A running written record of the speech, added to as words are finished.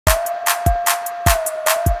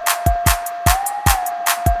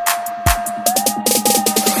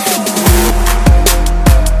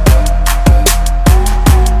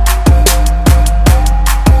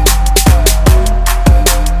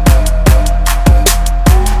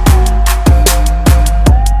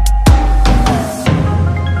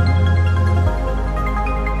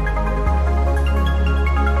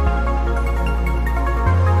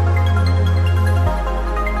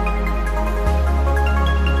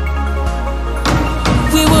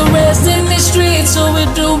lost in the streets, so we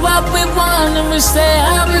do what we want and we say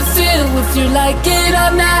how we feel, if you like it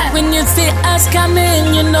or not. When you see us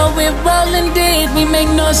coming, you know we're rolling deep. We make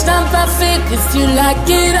no stop for fit, if you like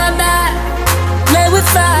it or not. Play with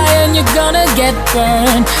fire and you're gonna get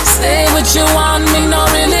burned. Say what you want, me no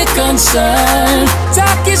really concerned.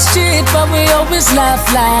 Talk is cheap, but we always laugh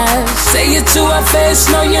live. Say it to our face,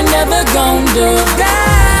 no you're never gonna do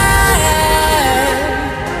that.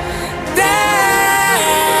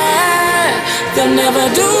 They'll never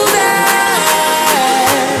do that.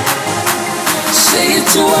 Say it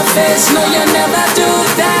to our face, no you'll never do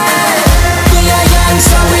that. We are young,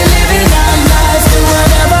 so we living our life. Do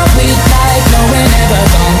whatever we like, no we're never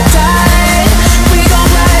gonna die. We gon'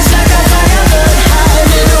 rise like a fire burn high.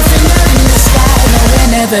 Middle finger in the sky, no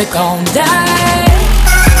we're never gonna die.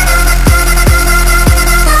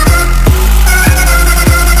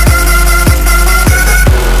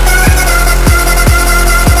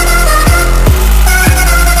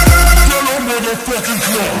 Fucking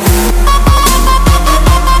club.